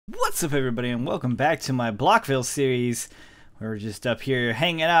What's up, everybody, and welcome back to my Blockville series. We're just up here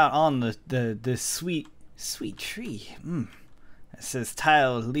hanging out on this sweet tree. It says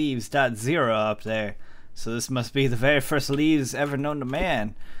tile leaves .0 up there, so this must be the very first leaves ever known to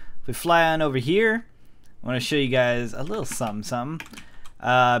man. If we fly on over here, I want to show you guys a little something.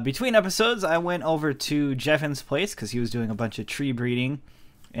 Between episodes, I went over to Jeffin's place because he was doing a bunch of tree breeding,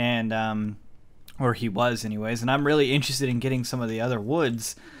 and or he was anyways, and I'm really interested in getting some of the other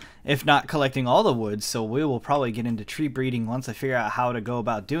woods, if not collecting all the woods, so we will probably get into tree breeding once I figure out how to go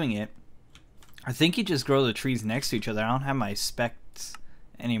about doing it. I think you just grow the trees next to each other. I don't have my specs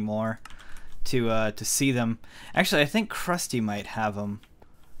anymore to see them. Actually, I think Krusty might have them.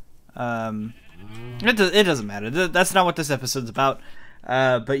 It doesn't matter. That's not what this episode's about.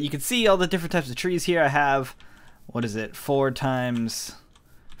 But you can see all the different types of trees here. I have, what is it, 4 times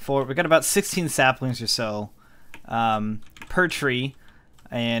 4. We got about 16 saplings or so per tree.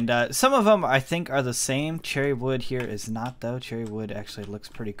 And some of them I think are the same. Cherry wood here is not, though. Cherry wood actually looks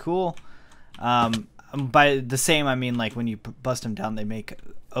pretty cool. By the same, I mean like when you bust them down, they make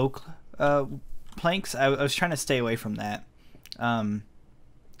oak planks. I was trying to stay away from that.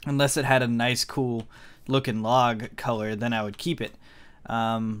 Unless it had a nice, cool looking log color, then I would keep it.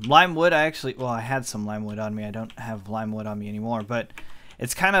 Lime wood, I had some lime wood on me. I don't have lime wood on me anymore, but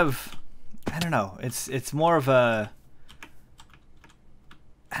it's kind of, I don't know. It's more of a,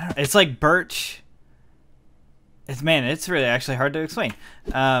 it's like birch. It's really actually hard to explain.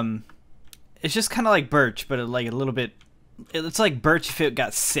 It's just kind of like birch, but like a little bit. It's like birch if it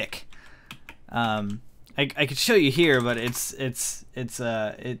got sick. I could show you here, but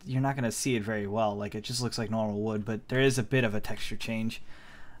you're not gonna see it very well. Like, it just looks like normal wood, but there is a bit of a texture change.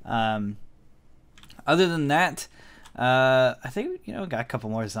 Other than that, I think got a couple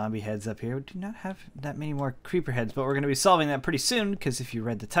more zombie heads up here. We do not have that many more creeper heads, but we're gonna be solving that pretty soon because if you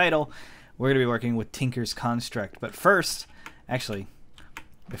read the title, we're gonna be working with Tinker's Construct. But first, actually,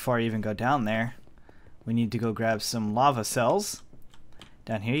 before I even go down there, we need to go grab some lava cells.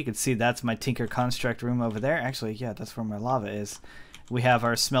 Down here, you can see that's my Tinker Construct room over there. Actually, yeah, that's where my lava is. We have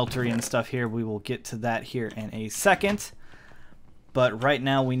our smeltery and stuff here. We will get to that here in a second. But right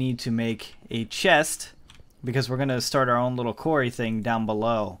now, we need to make a chest because we're going to start our own little quarry thing down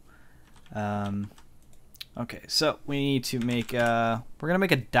below. Okay, so we need to make, we're going to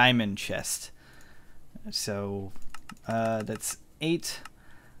make a diamond chest. So that's 8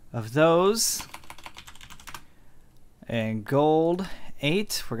 of those. And gold,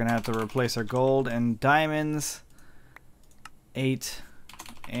 8. We're gonna have to replace our gold and diamonds, 8,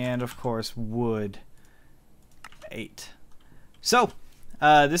 and of course wood, 8. So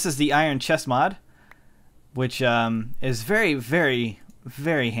this is the iron chest mod, which is very, very,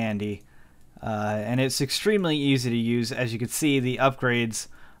 very handy, and it's extremely easy to use. As you can see, the upgrades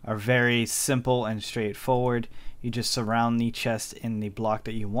are very simple and straightforward. You just surround the chest in the block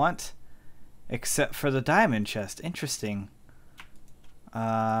that you want, except for the diamond chest. Interesting.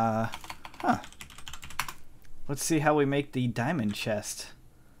 Let's see how we make the diamond chest.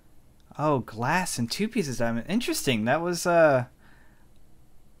 Oh, glass and 2 pieces of diamond. Interesting. That was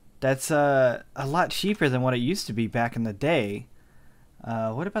that's a lot cheaper than what it used to be back in the day.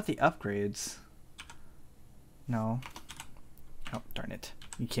 What about the upgrades? No. Oh, darn it.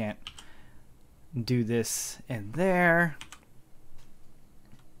 You can't do this in there.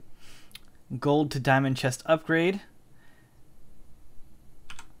 Gold to diamond chest upgrade.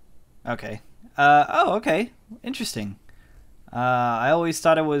 Okay. Oh, okay. Interesting. I always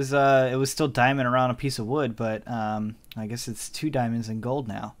thought it was still diamond around a piece of wood, but I guess it's 2 diamonds and gold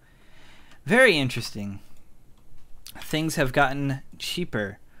now. Very interesting. Things have gotten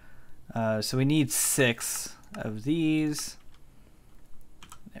cheaper. So we need 6 of these.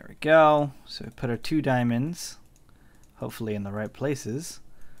 There we go. So we put our 2 diamonds, hopefully in the right places.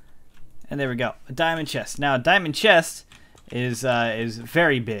 And there we go, a diamond chest. Now, a diamond chest is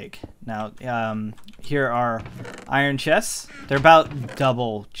very big. Now, here are iron chests. They're about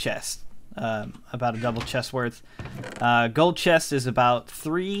double chest, about a double chest worth. Gold chest is about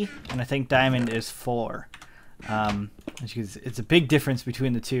 3, and I think diamond is 4. It's a big difference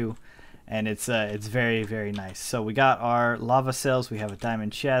between the two, and it's very, very nice. So we got our lava cells. We have a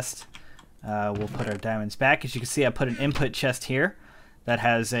diamond chest. We'll put our diamonds back. As you can see, I put an input chest here that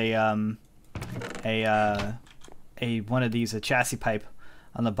has one of these, a chassis pipe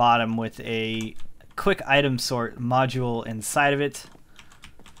on the bottom with a quick item sort module inside of it.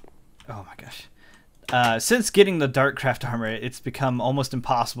 Oh my gosh. Since getting the Darkcraft armor, it's become almost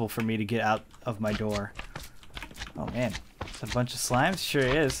impossible for me to get out of my door. Oh man, it's a bunch of slimes? Sure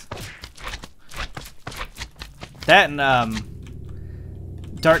is. That and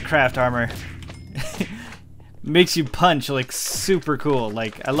Darkcraft armor makes you punch like super cool.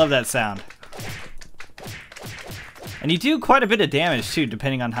 Like, I love that sound. And you do quite a bit of damage too,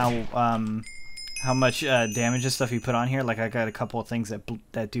 depending on how much damage and stuff you put on here. Like, I got a couple of things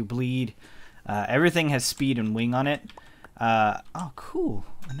that do bleed. Everything has speed and wing on it. Oh, cool.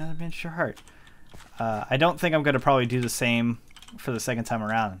 Another miniature heart. I don't think I'm going to probably do the same for the second time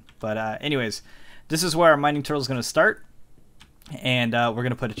around. But anyways, this is where our mining turtle is going to start. And we're going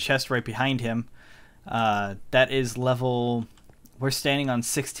to put a chest right behind him. That is level... We're standing on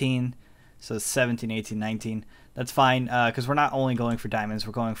 16. So 17, 18, 19. That's fine, because we're not only going for diamonds.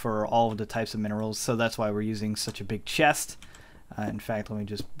 We're going for all of the types of minerals. So that's why we're using such a big chest. In fact, let me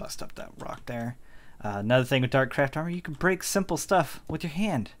just bust up that rock there. Another thing with Darkcraft armor, you can break simple stuff with your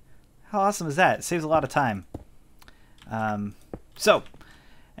hand. How awesome is that? It saves a lot of time. So,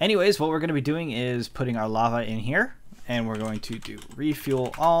 anyways, what we're going to be doing is putting our lava in here. And we're going to do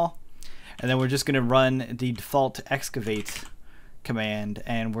refuel all. And then we're just going to run the default excavate command.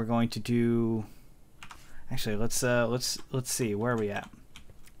 And we're going to do... Actually, let's see. Where are we at?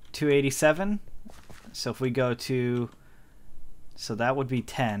 287. So if we go to... So that would be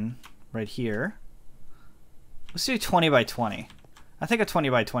 10 right here. Let's do 20 by 20. I think a 20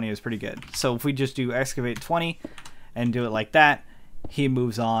 by 20 is pretty good. So if we just do excavate 20 and do it like that, he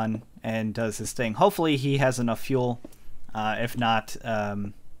moves on and does his thing. Hopefully he has enough fuel. If not,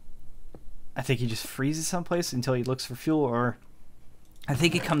 I think he just freezes someplace until he looks for fuel, or I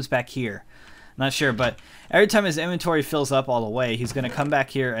think he comes back here. I'm not sure, but every time his inventory fills up all the way, he's going to come back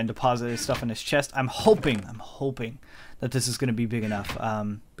here and deposit his stuff in his chest. I'm hoping that this is going to be big enough,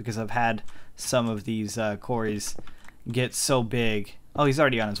 because I've had some of these quarries get so big. Oh, he's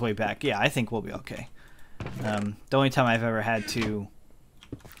already on his way back. Yeah, I think we'll be okay. The only time I've ever had to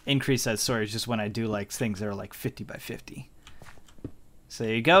increase that storage is just when I do like things that are like 50 by 50. So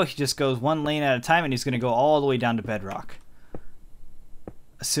there you go. He just goes one lane at a time, and he's going to go all the way down to bedrock,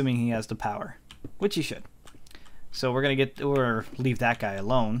 assuming he has the power, which he should. So we're going to leave that guy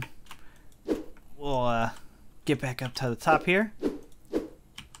alone. We'll get back up to the top here.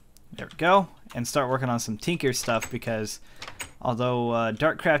 There we go. And start working on some Tinker stuff, because although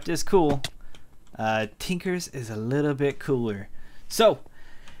Darkcraft is cool, Tinker's is a little bit cooler. So,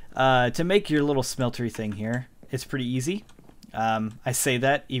 to make your little smeltery thing here, it's pretty easy. I say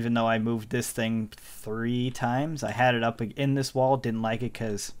that even though I moved this thing 3 times. I had it up in this wall, didn't like it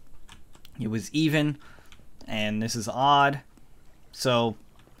because it was even, and this is odd. So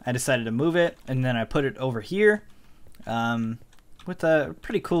I decided to move it, and then I put it over here with a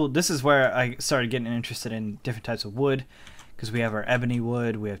pretty cool... This is where I started getting interested in different types of wood, because we have our ebony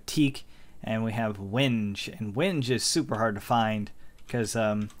wood, we have teak, and we have whinge. And whinge is super hard to find, because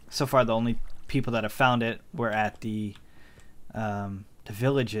so far the only people that have found it were at the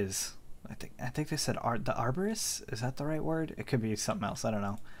villages. I think they said the arborists. Is that the right word? It could be something else. I don't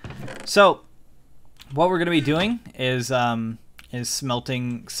know. So what we're going to be doing is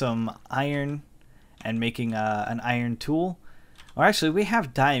smelting some iron and making an iron tool. Or actually, we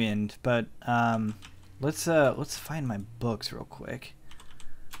have diamond, but let's find my books real quick.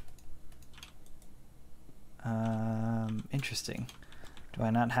 Interesting. Do I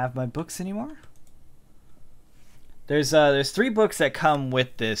not have my books anymore? There's 3 books that come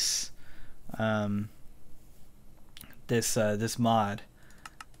with this this mod.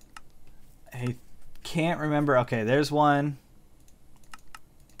 I can't remember. Okay, there's one.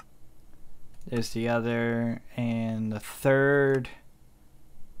 There's the other, and the third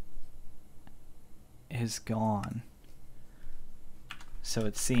is gone. So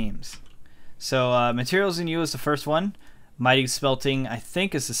it seems. So Materials in You is the first one. Mighty Smelting, I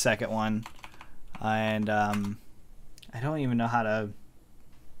think, is the second one. And I don't even know how to...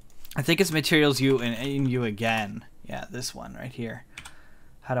 I think it's Materials You and in You again. Yeah, this one right here.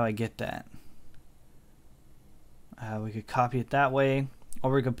 How do I get that? We could copy it that way,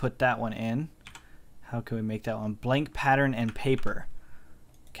 or we could put that one in. How can we make that one? Blank pattern and paper.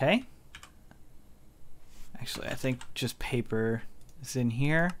 Okay. Actually, I think just paper is in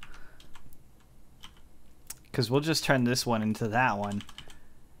here, because we'll just turn this one into that one,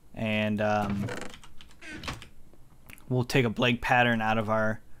 and we'll take a blank pattern out of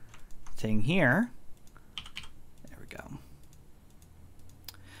our thing here. There we go.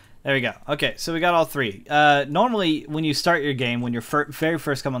 There we go. Okay, so we got all 3. Normally, when you start your game, when you're very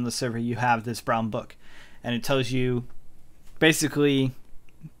first come on the server, you have this brown book, and it tells you, basically,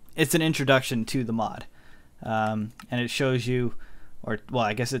 it's an introduction to the mod, and it shows you, or well,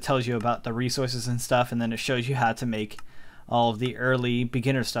 I guess it tells you about the resources and stuff, and then it shows you how to make all of the early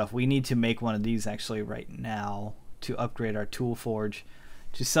beginner stuff. We need to make one of these actually right now to upgrade our tool forge,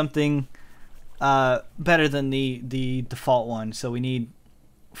 Just something better than the default one. So we need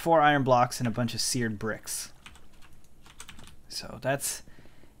 4 iron blocks and a bunch of seared bricks. So that's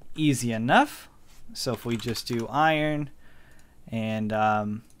easy enough. So if we just do iron, and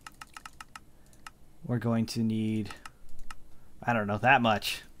we're going to need, I don't know, that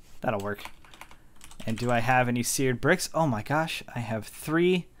much. That'll work. And do I have any seared bricks? Oh my gosh, I have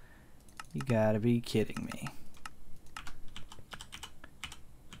 3. You gotta be kidding me.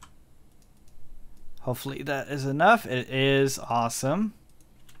 Hopefully that is enough. It is. Awesome.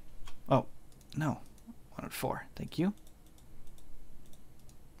 Oh, no. 1 of 4. Thank you.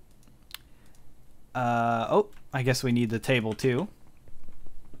 Oh, I guess we need the table too.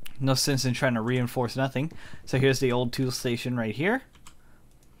 No sense in trying to reinforce nothing. So here's the old tool station right here.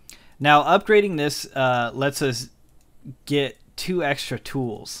 Now upgrading this lets us get 2 extra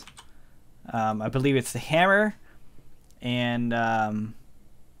tools. I believe it's the hammer and no,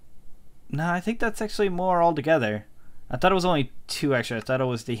 I think that's actually more altogether. I thought it was only 2 extra. I thought it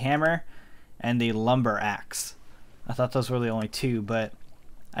was the hammer and the lumber axe. I thought those were the only 2, but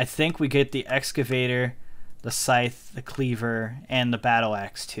I think we get the excavator, the scythe, the cleaver, and the battle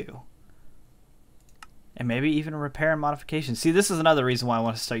axe too. And maybe even a repair and modification. See, this is another reason why I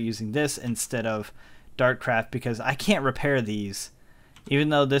want to start using this instead of Dartcraft, because I can't repair these. Even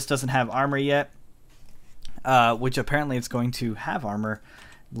though this doesn't have armor yet, which apparently it's going to have armor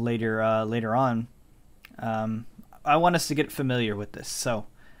later on. I want us to get familiar with this. So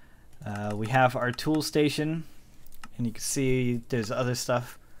we have our tool station, and you can see there's other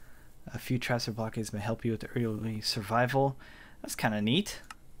stuff. A few traps or blockades may help you with the early survival. That's kind of neat.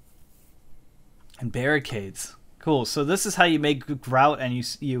 And barricades. Cool. So this is how you make grout, and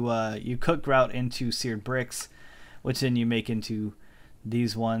you cook grout into seared bricks, which then you make into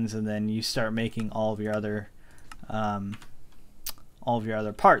these ones, and then you start making all of your other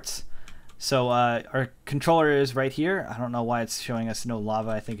parts. So our controller is right here. I don't know why it's showing us no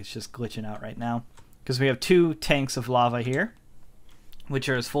lava. I think it's just glitching out right now because we have 2 tanks of lava here, which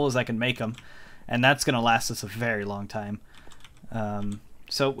are as full as I can make them, and that's going to last us a very long time.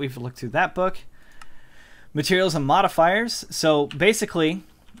 So we've looked through that book. Materials and modifiers. So basically,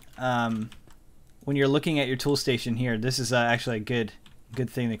 when you're looking at your tool station here, this is actually a good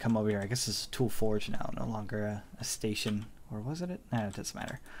thing to come over here. I guess it's a tool forge now, no longer a station. Or was it? Nah, it doesn't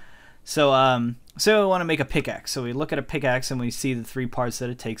matter. So so we want to make a pickaxe. So we look at a pickaxe and we see the 3 parts that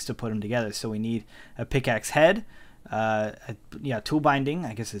it takes to put them together. So we need a pickaxe head, tool binding,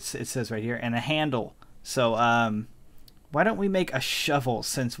 I guess it says right here, and a handle. So why don't we make a shovel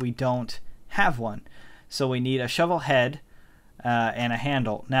since we don't have one? So we need a shovel head and a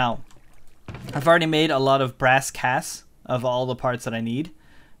handle. Now, I've already made a lot of brass casts of all the parts that I need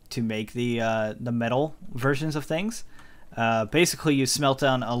to make the metal versions of things. Basically, you smelt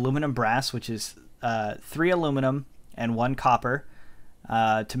down aluminum brass, which is 3 aluminum and 1 copper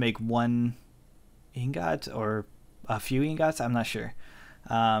to make 1 ingot or a few ingots. I'm not sure.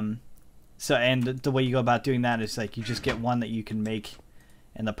 So, and the way you go about doing that is like you just get 1 that you can make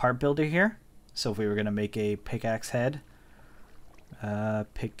in the part builder here. So if we were going to make a pickaxe head, oh,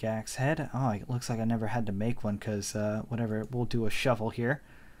 it looks like I never had to make one because whatever, we'll do a shovel here.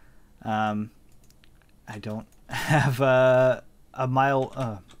 I don't have a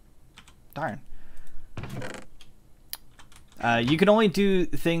mile, darn. You can only do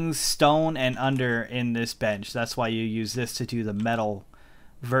things stone and under in this bench. That's why you use this to do the metal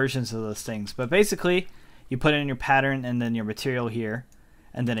versions of those things. But basically, you put in your pattern and then your material here,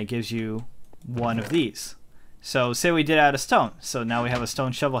 and then it gives you 1 of these. So say we did out of stone. So now we have a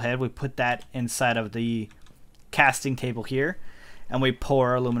stone shovel head. We put that inside of the casting table here, and we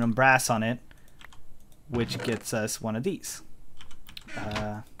pour aluminum brass on it, which gets us 1 of these.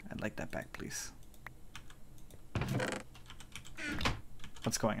 I'd like that back, please.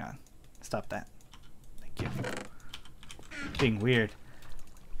 What's going on? Stop that. Thank you. Being weird.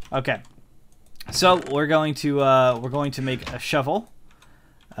 Okay. So we're going to make a shovel.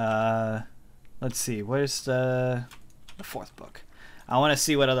 Let's see. Where's the 4th book? I want to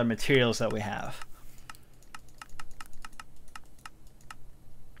see what other materials that we have.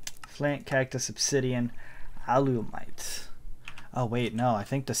 Flint, cactus, obsidian, alumite. Oh wait, no. I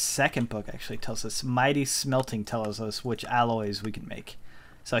think the 2nd book actually tells us. Mighty smelting tells us which alloys we can make.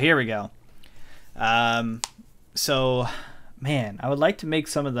 So here we go. So, man, I would like to make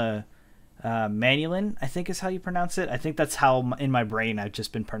some of the manulin, I think is how you pronounce it. I think that's how in my brain I've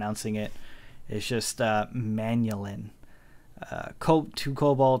just been pronouncing it. It's just manulin. 2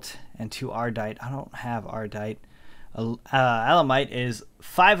 cobalt and 2 ardite. I don't have ardite. Alumite is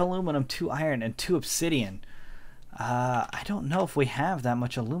 5 aluminum, 2 iron, and 2 obsidian. I don't know if we have that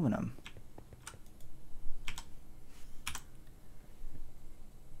much aluminum.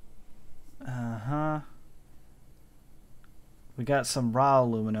 We got some raw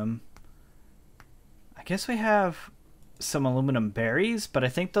aluminum. I guess we have some aluminum berries, but I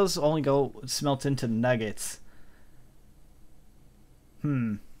think those only go smelt into nuggets.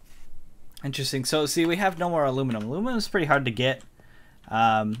 Interesting. So see, we have no more aluminum. Aluminum is pretty hard to get.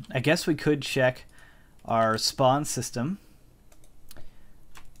 I guess we could check our spawn system,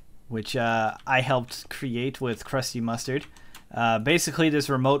 which I helped create with Krusty Mustard. Basically, this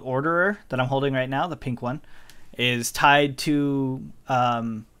remote orderer that I'm holding right now, the pink one, is tied to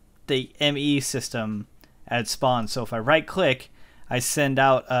the ME system at spawn. So if I right click, I send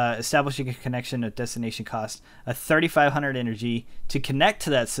out establishing a connection at destination cost a 3,500 energy to connect to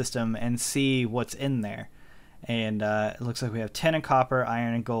that system and see what's in there. And it looks like we have 10 in copper,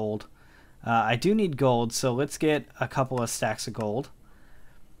 iron, and gold. I do need gold, so let's get a couple of stacks of gold.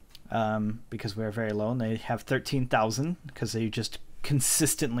 Because we're very low, and they have 13,000 because they just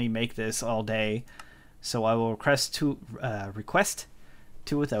consistently make this all day. So I will request two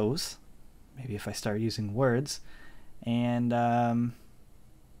of those. Maybe if I start using words. And I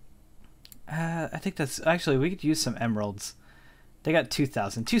think that's actually, we could use some emeralds. They got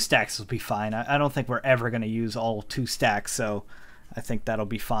 2,000. 2 stacks will be fine. I don't think we're ever going to use all 2 stacks, so I think that'll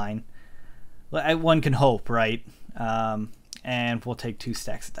be fine. One can hope, right? And we'll take 2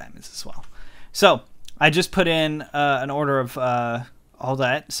 stacks of diamonds as well. So I just put in an order of all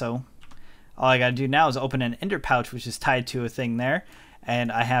that. So all I gotta do now is open an ender pouch, which is tied to a thing there,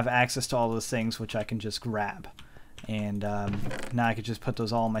 and I have access to all those things, which I can just grab. And now I could just put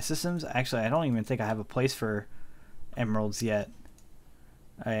those all in my systems. Actually, I don't even think I have a place for emeralds yet.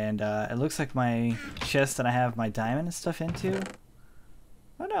 And it looks like my chest that I have my diamond and stuff into.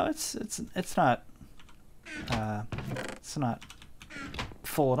 Oh no, it's not. It's not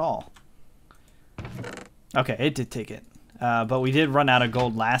full at all. Okay, it did take it. But we did run out of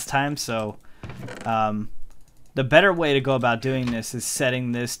gold last time, so the better way to go about doing this is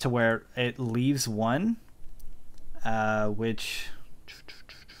setting this to where it leaves 1, which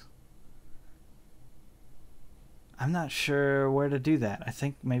I'm not sure where to do that. I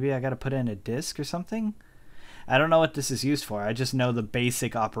think maybe I got to put in a disk or something. I don't know what this is used for. I just know the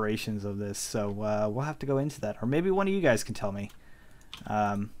basic operations of this, so we'll have to go into that. Or maybe one of you guys can tell me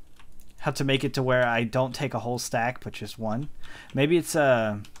how to make it to where I don't take a whole stack, but just 1. Maybe it's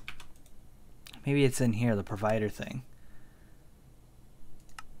in here, the provider thing.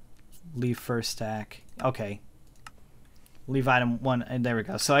 Leave first stack. Okay. Leave item 1, and there we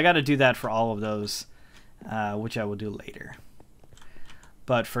go. So I got to do that for all of those, which I will do later.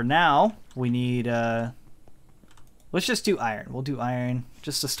 But for now, we need... let's just do iron. We'll do iron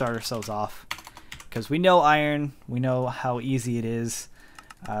just to start ourselves off. Because we know iron. We know how easy it is.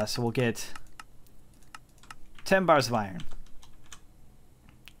 So we'll get 10 bars of iron.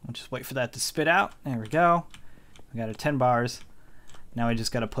 We'll just wait for that to spit out. There we go. We got our 10 bars. Now I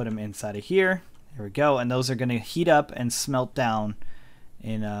just got to put them inside of here. There we go. And those are going to heat up and smelt down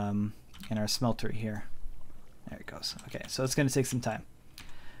in our smelter here. There it goes. Okay, so it's going to take some time.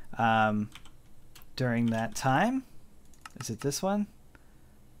 During that time... Is it this one?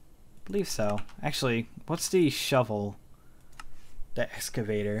 I believe so. Actually, what's the shovel? The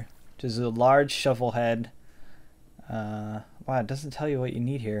excavator. Which is a large shovel head. Wow, it doesn't tell you what you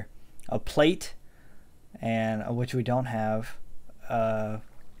need here. A plate, and which we don't have.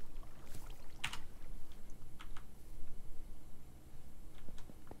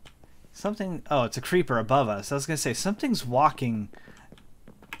 Something. Oh, it's a creeper above us. I was gonna say something's walking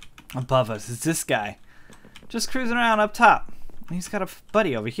above us. It's this guy. Just cruising around up top. He's got a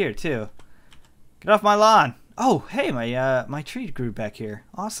buddy over here too. Get off my lawn! Oh, hey, my tree grew back here.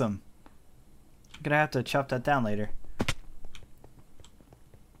 Awesome. I'm gonna have to chop that down later.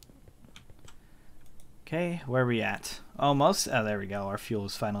 Okay, where are we at? Almost. Oh, there we go. Our fuel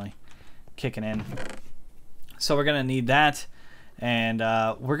is finally kicking in. So we're gonna need that, and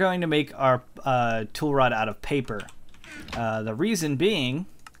we're going to make our tool rod out of paper. The reason being.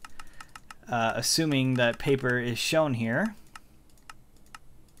 Assuming that paper is shown here.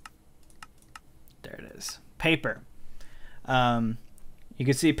 There it is. Paper. You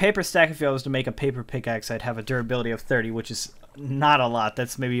can see paper stack. If I was to make a paper pickaxe, I'd have a durability of 30, which is not a lot.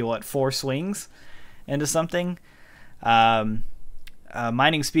 That's maybe, what, 4 swings into something. Mining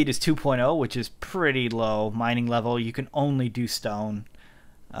speed is 2.0, which is pretty low. Mining level, you can only do stone.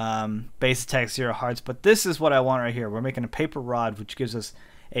 Base attack 0 hearts. But this is what I want right here. We're making a paper rod, which gives us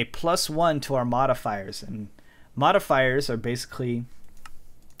a +1 to our modifiers, and modifiers are basically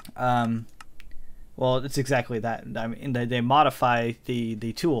Well, it's exactly that. I mean, they modify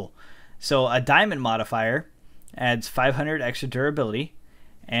the tool. So a diamond modifier adds 500 extra durability,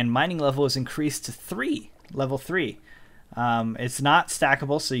 and mining level is increased to 3, level 3. It's not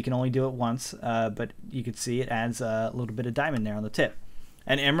stackable, so you can only do it once, but you can see it adds a little bit of diamond there on the tip.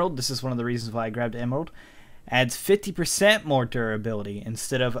 And emerald, this is one of the reasons why I grabbed emerald, adds 50% more durability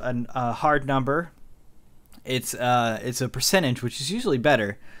instead of a hard number. It's a percentage, which is usually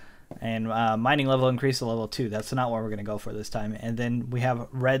better. And mining level increase to level 2. That's not what we're going to go for this time. And then we have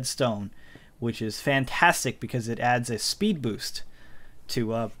redstone, which is fantastic because it adds a speed boost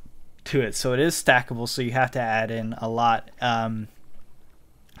to it. So it is stackable, so you have to add in a lot.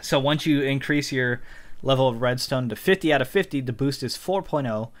 So once you increase your level of redstone to 50 out of 50, the boost is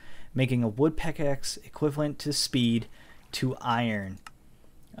 4.0, making a wood pickaxe equivalent to speed to iron.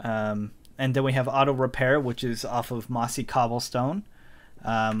 And then we have auto repair, which is off of mossy cobblestone.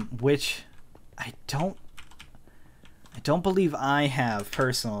 Which I don't believe I have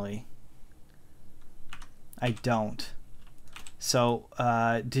personally. I don't. So,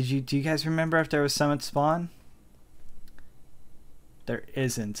 do you guys remember if there was some at spawn? There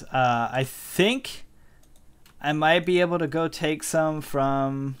isn't. I think I might be able to go take some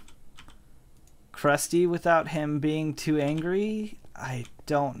from Krusty without him being too angry. I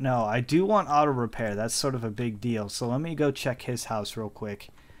don't know. I do want auto repair. That's sort of a big deal. So let me go check his house real quick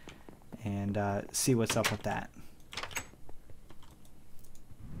and see what's up with that.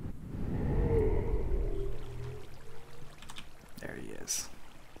 There he is.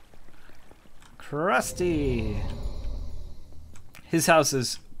 Krusty. His house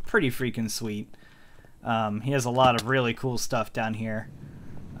is pretty freaking sweet. He has a lot of really cool stuff down here.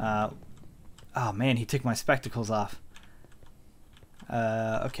 Oh man, he took my spectacles off.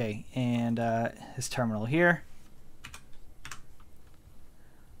 Okay, and his terminal here.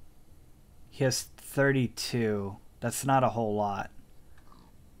 He has 32. That's not a whole lot.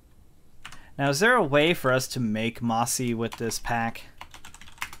 Now, is there a way for us to make mossy with this pack?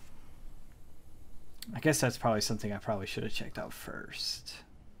 I guess that's probably something I probably should have checked out first.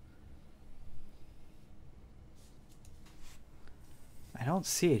 I don't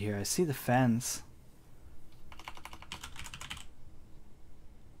see it here. I see the fence.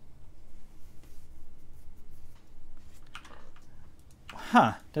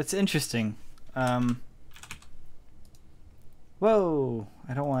 Huh, that's interesting. Whoa,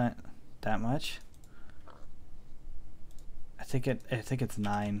 I don't want that much. I think it's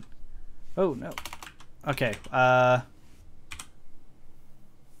 9. Oh no. Okay,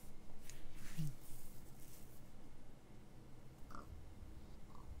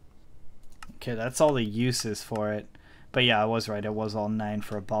 okay, that's all the uses for it. But yeah, I was right. It was all 9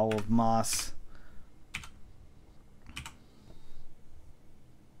 for a ball of moss.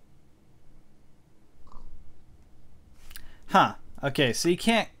 Huh. Okay, so you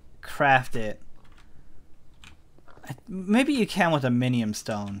can't craft it. Maybe you can with a minium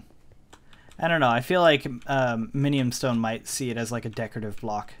stone. I don't know. I feel like minium stone might see it as like a decorative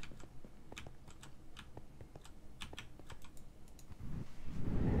block.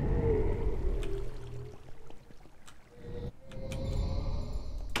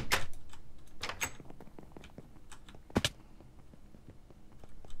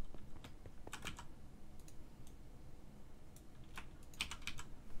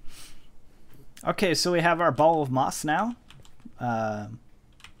 Okay, so we have our ball of moss now,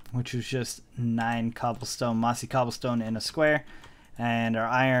 which was just 9 cobblestone, mossy cobblestone in a square, and our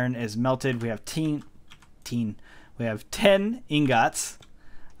iron is melted. We have 10 ingots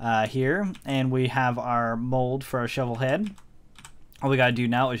here, and we have our mold for our shovel head. All we gotta do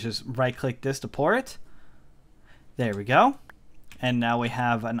now is just right-click this to pour it. There we go, and now we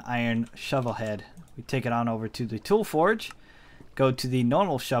have an iron shovel head. We take it on over to the tool forge. Go to the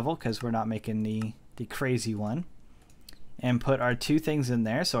normal shovel because we're not making the crazy one, and put our 2 things in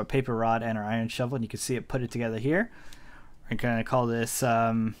there, so our paper rod and our iron shovel, and you can see it put it together here. We're gonna call this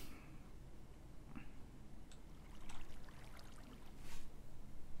I'm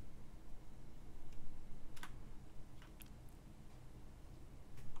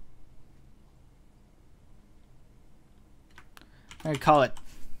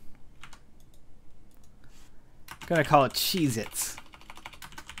gonna call it Cheez-Its.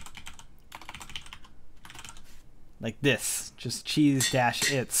 Like this, just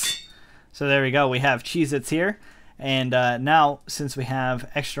cheese-its. So there we go, we have Cheez-Its here. And now, since we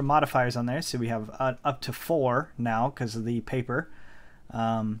have extra modifiers on there, so we have up to 4 now because of the paper,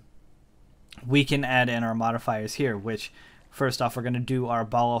 we can add in our modifiers here, which first off we're going to do our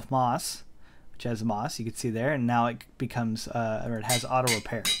ball of moss, which has moss, you can see there, and now it becomes, or it has auto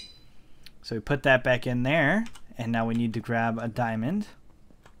repair. So we put that back in there, and now we need to grab a diamond.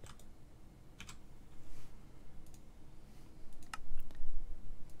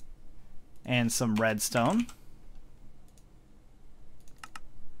 And some redstone.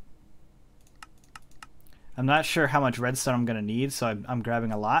 I'm not sure how much redstone I'm going to need, so I'm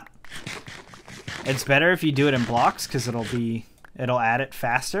grabbing a lot. It's better if you do it in blocks because it'll add it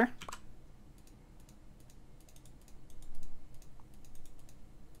faster.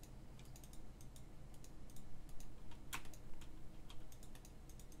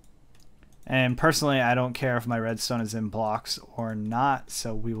 And personally, I don't care if my redstone is in blocks or not,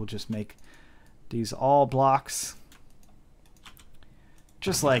 so we will just make these all blocks.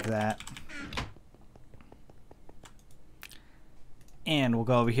 Just like that. And we'll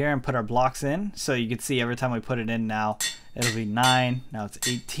go over here and put our blocks in. So you can see every time we put it in now, it'll be 9. Now it's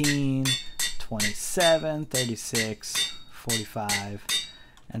 18, 27, 36, 45.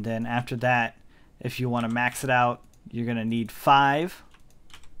 And then after that, if you want to max it out, you're going to need 5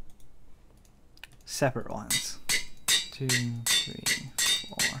 separate ones. 2, 3,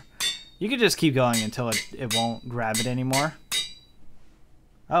 4. You can just keep going until it won't grab it anymore.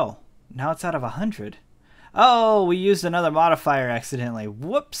 Oh, now it's out of 100. Oh, we used another modifier accidentally.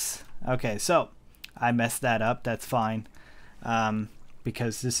 Whoops. Okay, so I messed that up. That's fine,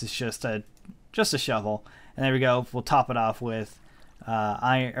 because this is just a shovel. And there we go. We'll top it off with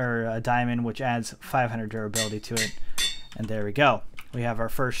iron or a diamond, which adds 500 durability to it. And there we go. We have our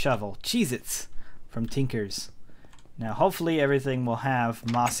first shovel. Cheez-Its from Tinkers. Now, hopefully everything will have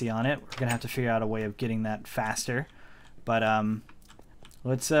mossy on it. We're gonna have to figure out a way of getting that faster. But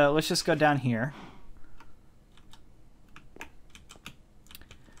let's just go down here.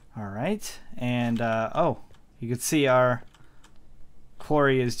 All right, and oh, you can see our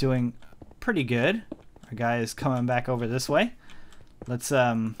quarry is doing pretty good. Our guy is coming back over this way. Let's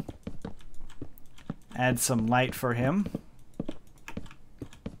add some light for him.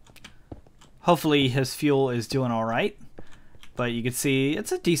 Hopefully his fuel is doing all right, but you can see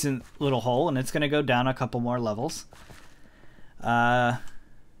it's a decent little hole, and it's going to go down a couple more levels.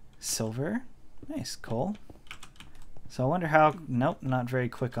 Silver, nice, coal. So I wonder how, nope, not very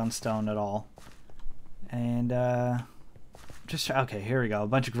quick on stone at all. And okay, here we go, a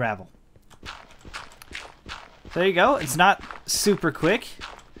bunch of gravel. There you go, it's not super quick,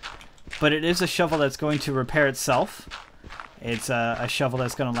 but it is a shovel that's going to repair itself. It's a shovel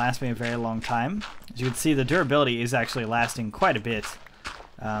that's going to last me a very long time. As you can see, the durability is actually lasting quite a bit.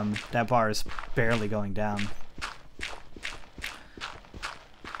 That bar is barely going down,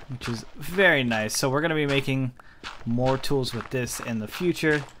 which is very nice. So we're going to be making more tools with this in the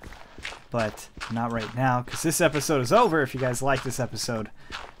future, but not right now because this episode is over. If you guys like this episode,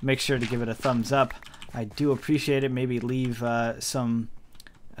 make sure to give it a thumbs up. I do appreciate it. Maybe leave some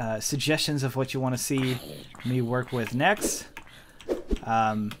suggestions of what you want to see me work with next.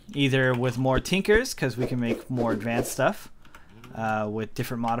 Either with more tinkers, because we can make more advanced stuff with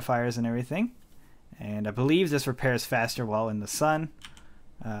different modifiers and everything. And I believe this repairs faster while in the sun.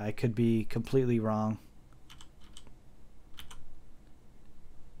 I could be completely wrong.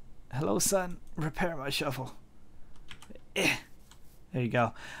 Hello, sun. Repair my shovel. There you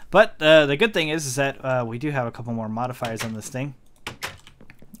go. But the good thing is that we do have a couple more modifiers on this thing.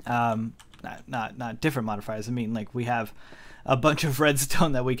 Not different modifiers. I mean, like, we have a bunch of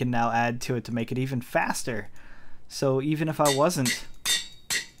redstone that we can now add to it to make it even faster. So even if I wasn't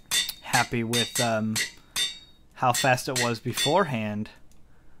happy with how fast it was beforehand,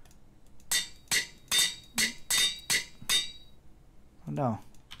 oh no,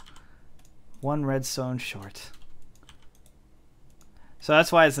 one redstone short. So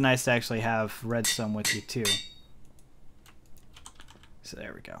that's why it's nice to actually have redstone with you too. So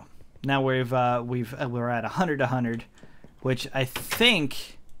there we go. Now we're at 100, which I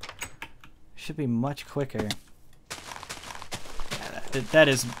think should be much quicker. Yeah, that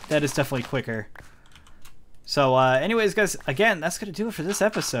is definitely quicker. So anyways, guys, again, that's gonna do it for this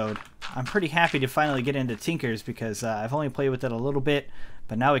episode. I'm pretty happy to finally get into Tinkers because I've only played with it a little bit,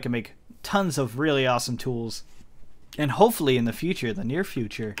 but now we can make tons of really awesome tools. And hopefully in the future, the near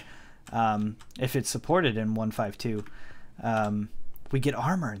future, if it's supported in 1.5.2, we get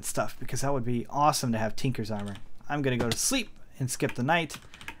armor and stuff, because that would be awesome to have Tinker's armor. I'm going to go to sleep and skip the night,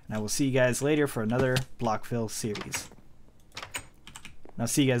 and I will see you guys later for another Blockville series. And I'll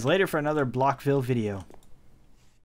see you guys later for another Blockville video.